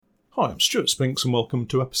Hi, I'm Stuart Spinks and welcome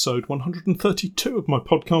to episode 132 of my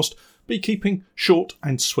podcast, Beekeeping Short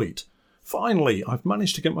and Sweet. Finally, I've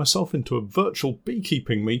managed to get myself into a virtual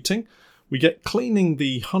beekeeping meeting. We get cleaning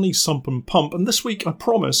the honey sump and pump, and this week I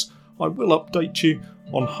promise I will update you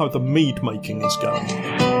on how the mead making is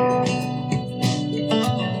going.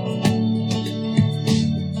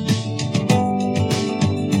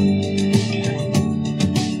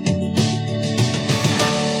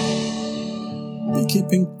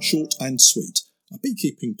 Beekeeping Short and Sweet, a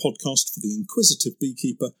beekeeping podcast for the inquisitive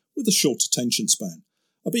beekeeper with a short attention span.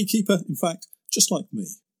 A beekeeper, in fact, just like me.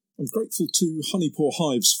 I'm grateful to Honeypore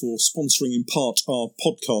Hives for sponsoring in part our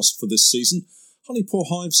podcast for this season. Honeypore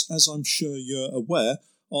Hives, as I'm sure you're aware,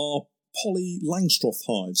 are Polly Langstroth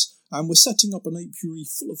hives, and we're setting up an apiary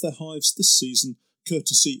full of their hives this season,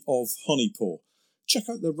 courtesy of Honeypore. Check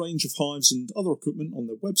out their range of hives and other equipment on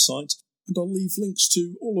their website, and I'll leave links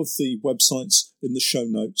to all of the websites in the show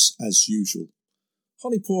notes as usual.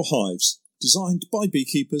 Honeypore Hives, designed by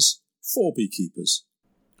beekeepers for beekeepers.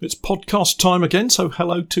 It's podcast time again, so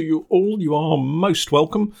hello to you all. You are most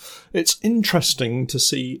welcome. It's interesting to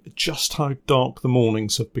see just how dark the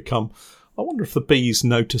mornings have become. I wonder if the bees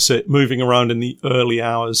notice it, moving around in the early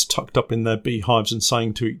hours, tucked up in their beehives and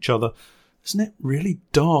saying to each other, "Isn't it really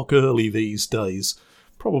dark early these days?"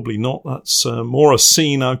 Probably not. That's more a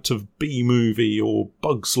scene out of Bee Movie or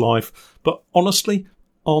Bug's Life. But honestly,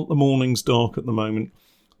 aren't the mornings dark at the moment?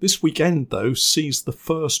 This weekend, though, sees the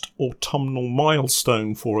first autumnal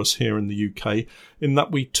milestone for us here in the UK, in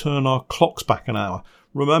that we turn our clocks back an hour.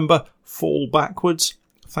 Remember, fall backwards?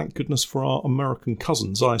 Thank goodness for our American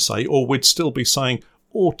cousins, I say, or we'd still be saying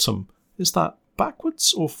autumn. Is that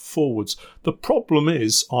backwards or forwards? The problem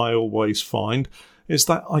is, I always find, is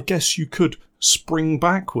that I guess you could spring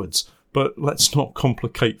backwards, but let's not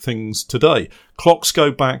complicate things today. Clocks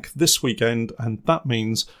go back this weekend, and that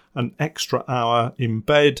means an extra hour in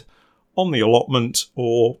bed, on the allotment,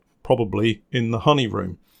 or probably in the honey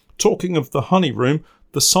room. Talking of the honey room,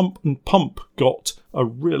 the sump and pump got a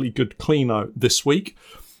really good clean out this week.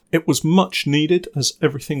 It was much needed as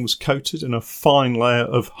everything was coated in a fine layer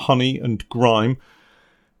of honey and grime.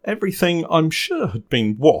 Everything, I'm sure, had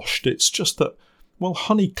been washed. It's just that, well,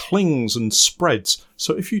 honey clings and spreads,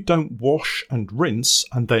 so if you don't wash and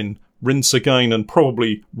then rinse again and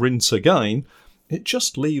probably rinse again, it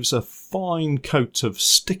just leaves a fine coat of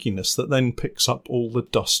stickiness that then picks up all the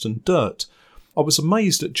dust and dirt. I was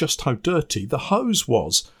amazed at just how dirty the hose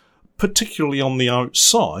was, particularly on the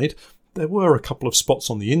outside. There were a couple of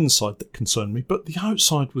spots on the inside that concerned me, but the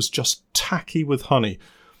outside was just tacky with honey.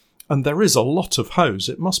 And there is a lot of hose.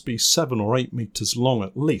 It must be 7 or 8 metres long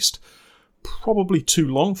at least. Probably too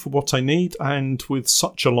long for what I need, and with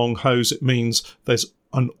such a long hose it means there's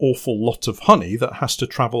an awful lot of honey that has to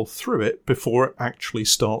travel through it before it actually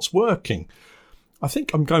starts working. I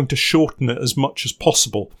think I'm going to shorten it as much as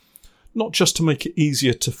possible, not just to make it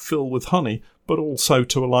easier to fill with honey, but also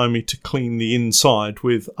to allow me to clean the inside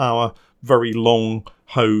with our very long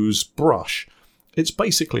hose brush. It's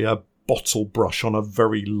basically a bottle brush on a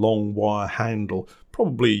very long wire handle,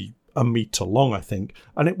 probably a metre long, I think,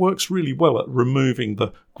 and it works really well at removing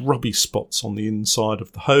the grubby spots on the inside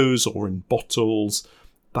of the hose or in bottles,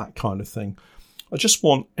 that kind of thing. I just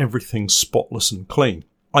want everything spotless and clean.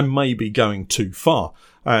 I may be going too far,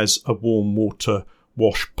 as a warm water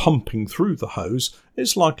wash pumping through the hose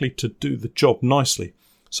is likely to do the job nicely.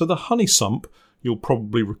 So the honey sump, you'll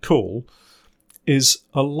probably recall, is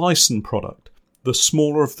a Lyson product, the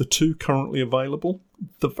smaller of the two currently available.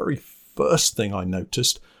 The very first thing I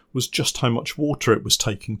noticed was just how much water it was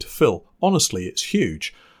taking to fill. Honestly, it's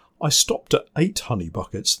huge. I stopped at 8 honey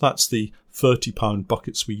buckets. That's the 30-pound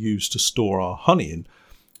buckets we use to store our honey in.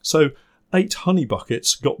 So 8 honey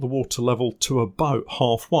buckets got the water level to about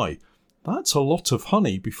halfway. That's a lot of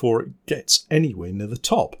honey before it gets anywhere near the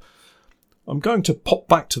top. I'm going to pop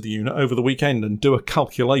back to the unit over the weekend and do a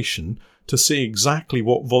calculation to see exactly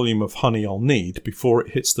what volume of honey I'll need before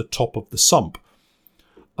it hits the top of the sump.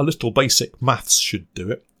 A little basic maths should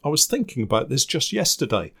do it. I was thinking about this just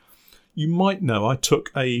yesterday. You might know I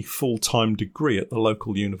took a full-time degree at the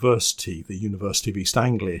local university, the University of East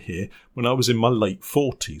Anglia here, when I was in my late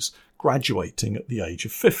 40s, graduating at the age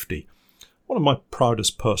of 50. One of my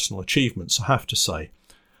proudest personal achievements, I have to say.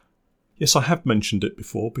 Yes, I have mentioned it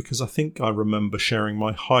before because I think I remember sharing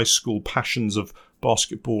my high school passions of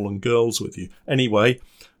basketball and girls with you. Anyway,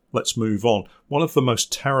 let's move on. One of the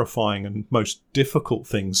most terrifying and most difficult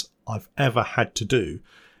things I've ever had to do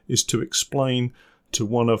is to explain to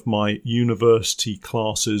one of my university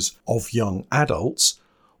classes of young adults,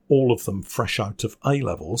 all of them fresh out of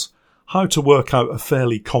A-levels, how to work out a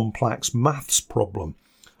fairly complex maths problem.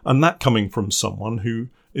 And that coming from someone who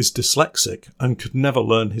is dyslexic and could never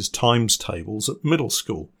learn his times tables at middle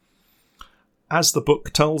school. As the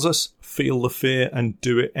book tells us, feel the fear and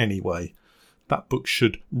do it anyway. That book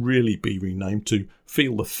should really be renamed to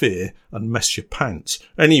Feel the Fear and Mess Your Pants.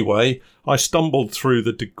 Anyway, I stumbled through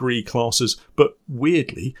the degree classes, but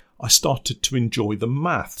weirdly, I started to enjoy the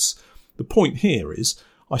maths. The point here is,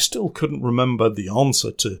 I still couldn't remember the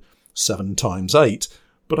answer to 7 times 8,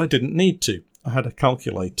 but I didn't need to. I had a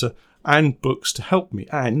calculator and books to help me,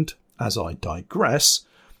 and, as I digress,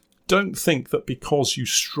 don't think that because you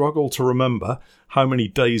struggle to remember how many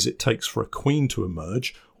days it takes for a queen to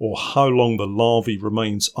emerge or how long the larvae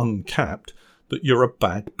remains uncapped that you're a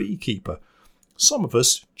bad beekeeper. Some of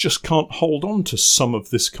us just can't hold on to some of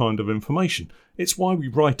this kind of information. It's why we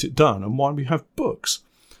write it down and why we have books.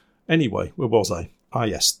 Anyway, where was I?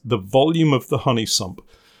 Yes, the volume of the honey sump.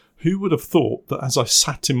 Who would have thought that as I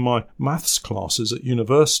sat in my maths classes at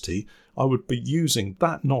university, I would be using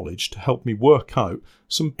that knowledge to help me work out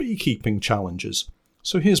some beekeeping challenges?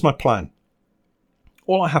 So here's my plan.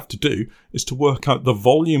 All I have to do is to work out the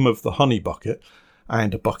volume of the honey bucket,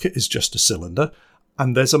 and a bucket is just a cylinder,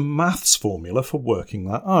 and there's a maths formula for working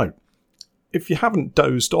that out. If you haven't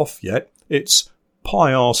dozed off yet, it's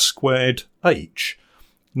pi r squared h.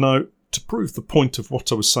 Now, to prove the point of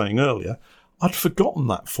what I was saying earlier, I'd forgotten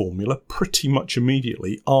that formula pretty much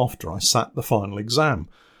immediately after I sat the final exam.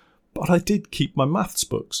 But I did keep my maths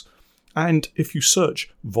books. And if you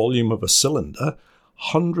search volume of a cylinder,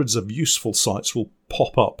 hundreds of useful sites will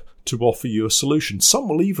pop up to offer you a solution. Some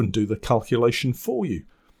will even do the calculation for you.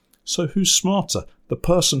 So who's smarter, the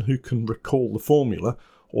person who can recall the formula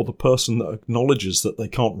or the person that acknowledges that they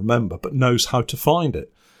can't remember but knows how to find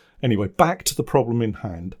it? Anyway, back to the problem in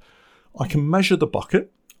hand. I can measure the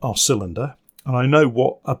bucket, our cylinder, and I know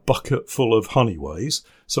what a bucket full of honey weighs,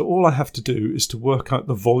 so all I have to do is to work out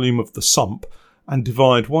the volume of the sump and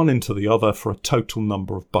divide one into the other for a total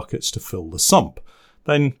number of buckets to fill the sump.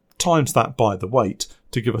 Then times that by the weight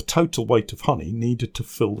to give a total weight of honey needed to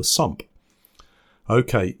fill the sump.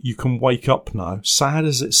 OK, you can wake up now. Sad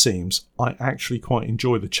as it seems, I actually quite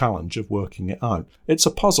enjoy the challenge of working it out. It's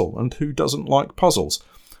a puzzle, and who doesn't like puzzles?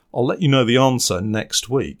 I'll let you know the answer next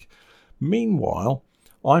week. Meanwhile,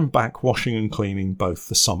 I'm back washing and cleaning both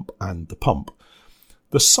the sump and the pump.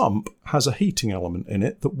 The sump has a heating element in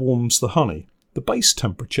it that warms the honey. The base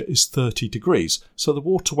temperature is 30 degrees, so the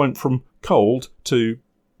water went from cold to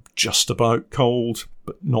just about cold,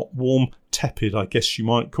 but not warm, tepid, I guess you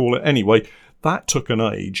might call it. Anyway, that took an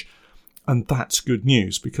age, and that's good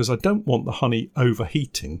news because I don't want the honey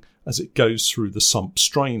overheating as it goes through the sump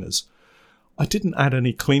strainers. I didn't add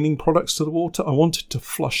any cleaning products to the water. I wanted to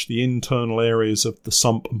flush the internal areas of the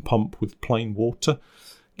sump and pump with plain water.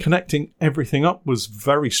 Connecting everything up was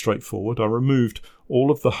very straightforward. I removed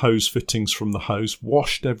all of the hose fittings from the hose,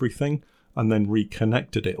 washed everything, and then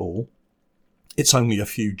reconnected it all. It's only a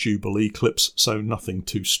few Jubilee clips, so nothing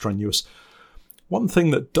too strenuous. One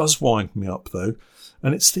thing that does wind me up, though,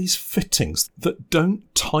 and it's these fittings that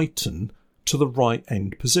don't tighten to the right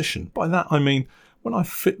end position. By that I mean, when I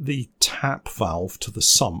fit the tap valve to the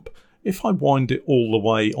sump, if I wind it all the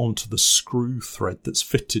way onto the screw thread that's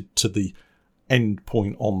fitted to the end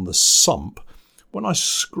point on the sump, when I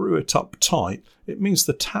screw it up tight, it means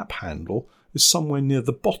the tap handle is somewhere near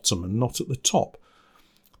the bottom and not at the top.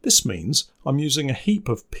 This means I'm using a heap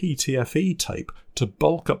of PTFE tape to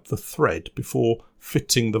bulk up the thread before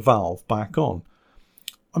fitting the valve back on.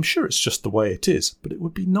 I'm sure it's just the way it is, but it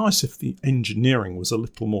would be nice if the engineering was a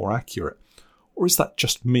little more accurate. Or is that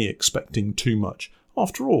just me expecting too much?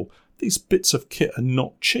 After all, these bits of kit are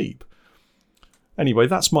not cheap. Anyway,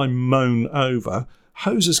 that's my moan over.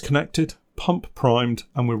 Hose is connected, pump primed,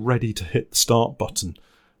 and we're ready to hit the start button.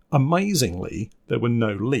 Amazingly, there were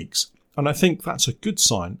no leaks, and I think that's a good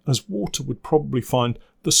sign, as water would probably find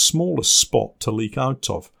the smallest spot to leak out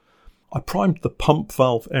of. I primed the pump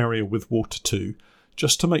valve area with water too,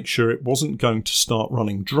 just to make sure it wasn't going to start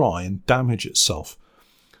running dry and damage itself.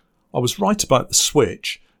 I was right about the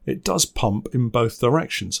switch. It does pump in both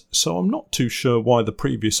directions, so I'm not too sure why the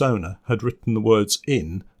previous owner had written the words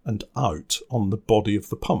in and out on the body of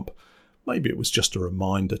the pump. Maybe it was just a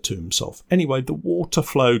reminder to himself. Anyway, the water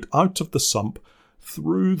flowed out of the sump,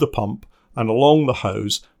 through the pump, and along the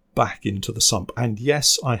hose back into the sump. And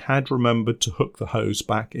yes, I had remembered to hook the hose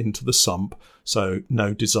back into the sump, so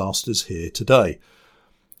no disasters here today.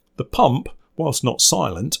 The pump, whilst not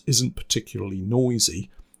silent, isn't particularly noisy,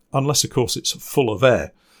 unless of course it's full of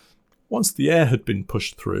air. Once the air had been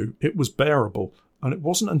pushed through, it was bearable, and it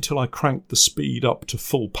wasn't until I cranked the speed up to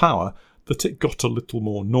full power that it got a little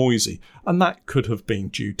more noisy, and that could have been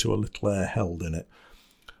due to a little air held in it.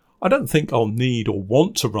 I don't think I'll need or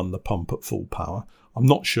want to run the pump at full power. I'm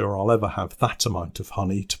not sure I'll ever have that amount of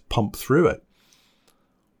honey to pump through it.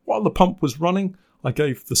 While the pump was running, I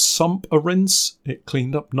gave the sump a rinse. It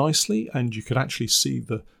cleaned up nicely, and you could actually see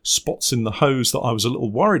the spots in the hose that I was a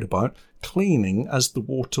little worried about cleaning as the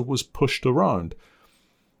water was pushed around.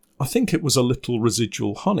 I think it was a little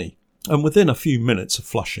residual honey, and within a few minutes of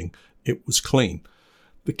flushing, it was clean.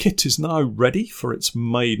 The kit is now ready for its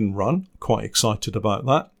maiden run. Quite excited about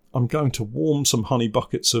that. I'm going to warm some honey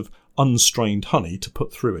buckets of unstrained honey to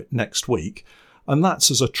put through it next week, and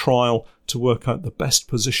that's as a trial to work out the best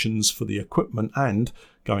positions for the equipment and,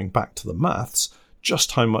 going back to the maths,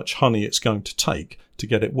 just how much honey it's going to take to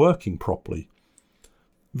get it working properly.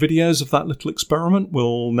 Videos of that little experiment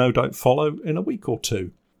will no doubt follow in a week or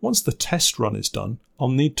two. Once the test run is done, I'll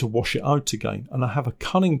need to wash it out again, and I have a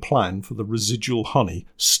cunning plan for the residual honey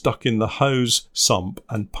stuck in the hose, sump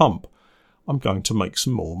and pump. I'm going to make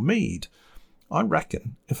some more mead. I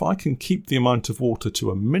reckon if I can keep the amount of water to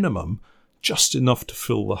a minimum, just enough to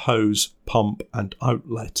fill the hose, pump and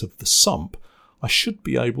outlet of the sump, I should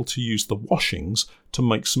be able to use the washings to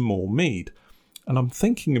make some more mead. And I'm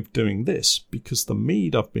thinking of doing this because the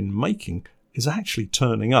mead I've been making is actually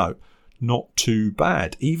turning out not too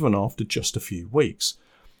bad, even after just a few weeks.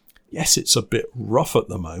 Yes, it's a bit rough at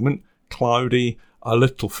the moment, cloudy, a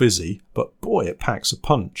little fizzy, but boy, it packs a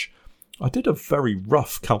punch. I did a very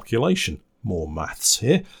rough calculation, more maths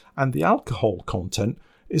here, and the alcohol content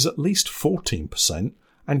is at least 14%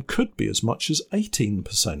 and could be as much as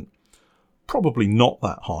 18%. Probably not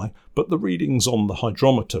that high, but the readings on the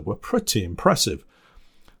hydrometer were pretty impressive.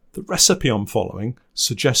 The recipe I'm following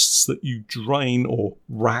suggests that you drain or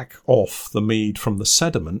rack off the mead from the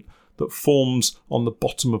sediment that forms on the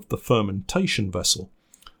bottom of the fermentation vessel.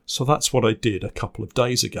 So that's what I did a couple of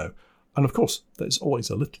days ago. And of course, there's always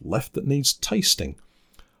a little left that needs tasting.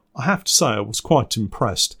 I have to say I was quite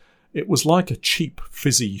impressed. It was like a cheap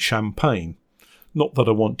fizzy champagne. Not that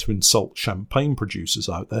I want to insult champagne producers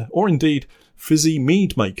out there, or indeed fizzy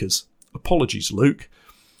mead makers. Apologies, Luke.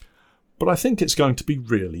 But I think it's going to be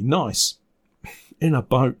really nice. In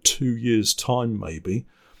about 2 years' time, maybe,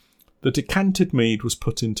 the decanted mead was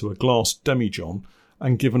put into a glass demijohn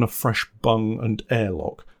and given a fresh bung and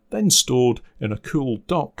airlock, then stored in a cool,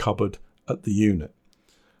 dark cupboard at the unit.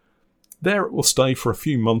 There it will stay for a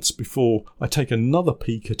few months before I take another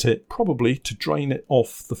peek at it, probably to drain it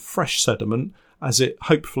off the fresh sediment as it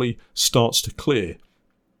hopefully starts to clear.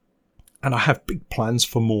 And I have big plans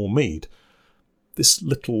for more mead. This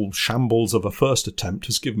little shambles of a first attempt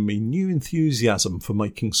has given me new enthusiasm for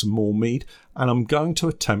making some more mead, and I'm going to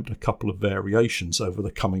attempt a couple of variations over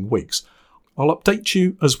the coming weeks. I'll update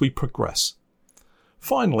you as we progress.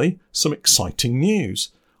 Finally, some exciting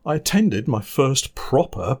news. I attended my first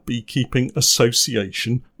proper Beekeeping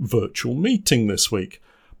Association virtual meeting this week.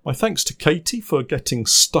 My thanks to Katie for getting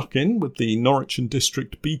stuck in with the Norwich and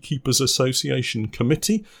District Beekeepers Association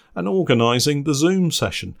Committee and organising the Zoom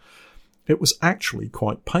session. It was actually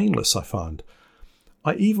quite painless, I found.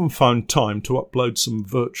 I even found time to upload some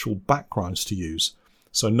virtual backgrounds to use,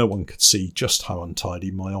 so no one could see just how untidy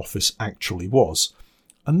my office actually was.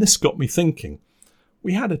 And this got me thinking.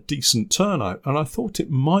 We had a decent turnout, and I thought it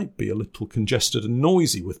might be a little congested and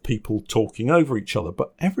noisy with people talking over each other,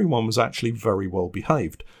 but everyone was actually very well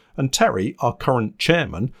behaved. And Terry, our current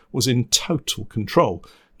chairman, was in total control,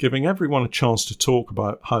 giving everyone a chance to talk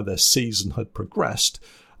about how their season had progressed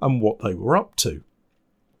and what they were up to.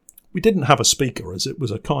 We didn't have a speaker, as it was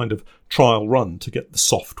a kind of trial run to get the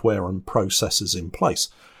software and processes in place,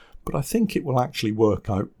 but I think it will actually work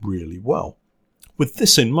out really well. With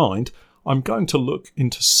this in mind, I'm going to look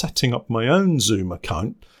into setting up my own Zoom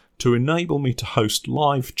account to enable me to host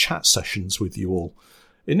live chat sessions with you all.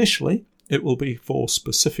 Initially, it will be for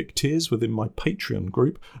specific tiers within my Patreon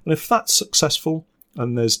group, and if that's successful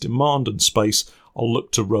and there's demand and space, I'll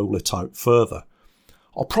look to roll it out further.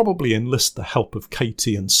 I'll probably enlist the help of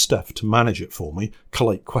Katie and Steph to manage it for me,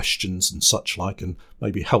 collate questions and such like, and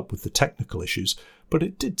maybe help with the technical issues, but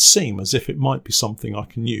it did seem as if it might be something I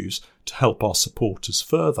can use to help our supporters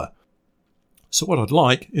further. So what I'd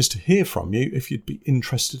like is to hear from you if you'd be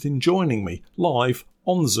interested in joining me live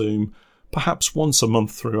on Zoom, perhaps once a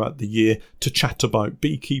month throughout the year, to chat about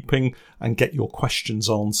beekeeping and get your questions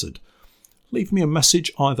answered. Leave me a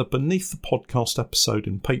message either beneath the podcast episode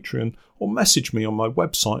in Patreon or message me on my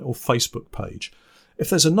website or Facebook page. If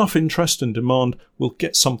there's enough interest and demand, we'll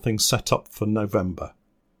get something set up for November.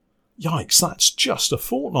 Yikes, that's just a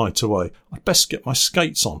fortnight away. I'd best get my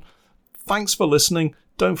skates on. Thanks for listening.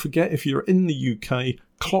 Don't forget, if you're in the UK,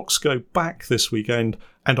 clocks go back this weekend,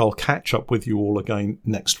 and I'll catch up with you all again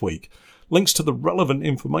next week. Links to the relevant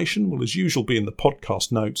information will as usual be in the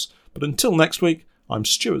podcast notes. But until next week, I'm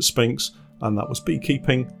Stuart Spinks, and that was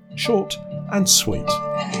Beekeeping Short and Sweet.